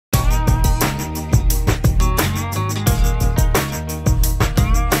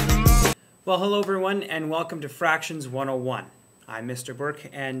Well, hello everyone and welcome to Fractions 101. I'm Mr. Burke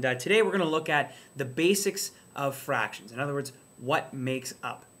and today we're going to look at the basics of fractions. In other words, what makes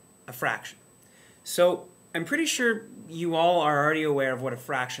up a fraction. So I'm pretty sure you all are already aware of what a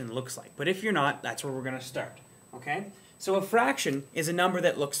fraction looks like, but if you're not, that's where we're going to start. Okay? So a fraction is a number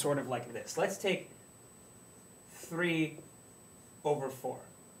that looks sort of like this. Let's take 3 over 4.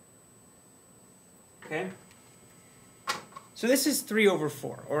 Okay? So this is 3 over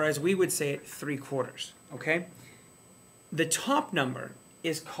 4, or as we would say it, 3/4, okay? The top number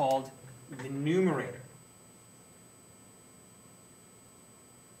is called the numerator.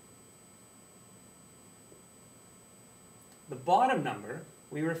 The bottom number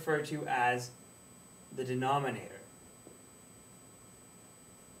we refer to as the denominator.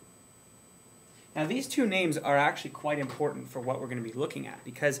 Now these two names are actually quite important for what we're going to be looking at,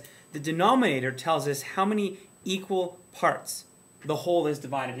 because the denominator tells us how many equal parts the whole is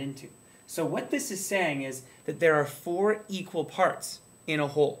divided into. So what this is saying is that there are 4 equal parts in a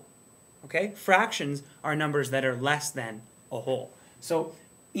whole. Okay? Fractions are numbers that are less than a whole. So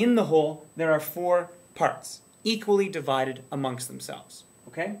in the whole, there are 4 parts, equally divided amongst themselves.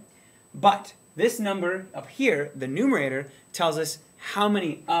 Okay? But this number up here, the numerator, tells us how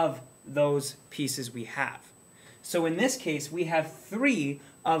many of those pieces we have. So in this case, we have 3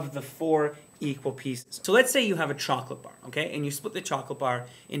 of the 4 equal pieces. So let's say you have a chocolate bar, okay, and you split the chocolate bar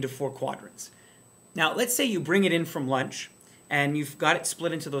into 4 quadrants. Now let's say you bring it in from lunch and you've got it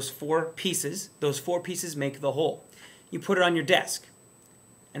split into those 4 pieces. Those 4 pieces make the whole. You put it on your desk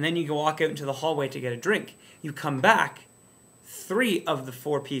and then you go walk out into the hallway to get a drink. You come back, 3 of the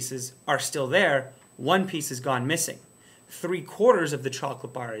 4 pieces are still there, 1 piece has gone missing. 3/4 of the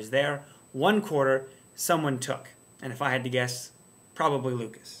chocolate bar is there, 1/4 someone took. And if I had to guess, probably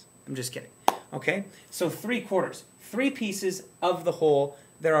Lucas. I'm just kidding. Okay, so 3/4, 3 pieces of the whole.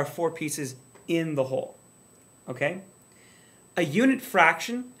 There are 4 pieces in the whole. Okay, a unit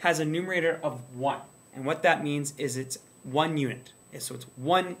fraction has a numerator of 1, and what that means is it's 1 unit. So it's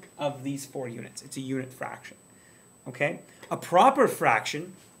 1 of these 4 units. It's a unit fraction. Okay, a proper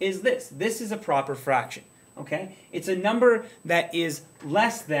fraction is this. This is a proper fraction. Okay, it's a number that is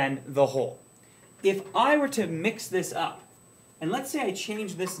less than the whole. If I were to mix this up, and let's say I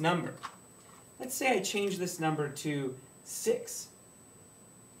change this number. Let's say I change this number to 6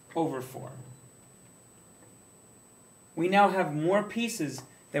 over 4. We now have more pieces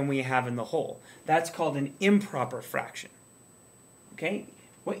than we have in the whole. That's called an improper fraction. Okay?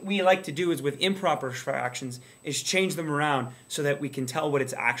 What we like to do is with improper fractions is change them around so that we can tell what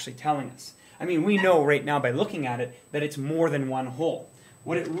it's actually telling us. I mean, we know right now by looking at it that it's more than 1 whole.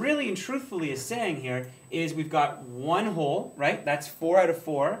 What it really and truthfully is saying here is we've got 1 whole, right? That's 4 out of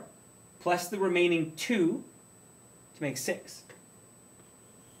 4, plus the remaining 2 to make 6.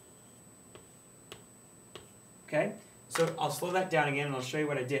 Okay? So I'll slow that down again and I'll show you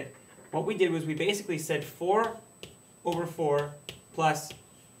what I did. What we did was we basically said 4 over 4 plus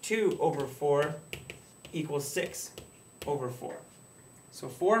 2 over 4 equals 6 over 4. So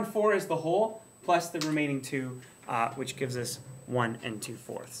 4 and 4 is the whole, plus the remaining 2, which gives us 1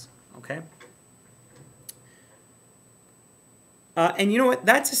 2/4. Okay? And you know what?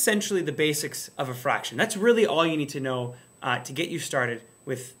 That's essentially the basics of a fraction. That's really all you need to know to get you started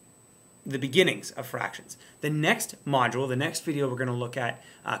with the beginnings of fractions. The next module, the next video, we're going to look at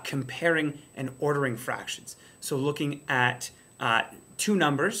comparing and ordering fractions. So looking at 2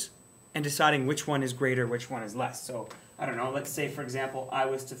 numbers and deciding which one is greater, which one is less. So I don't know, let's say, for example, I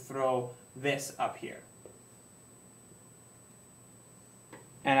was to throw this up here.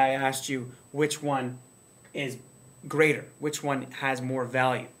 And I asked you which one is greater, which one has more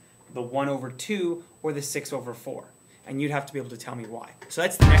value, the 1 over 2 or the 6 over 4. And you'd have to be able to tell me why. So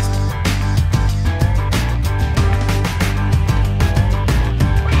that's the next one.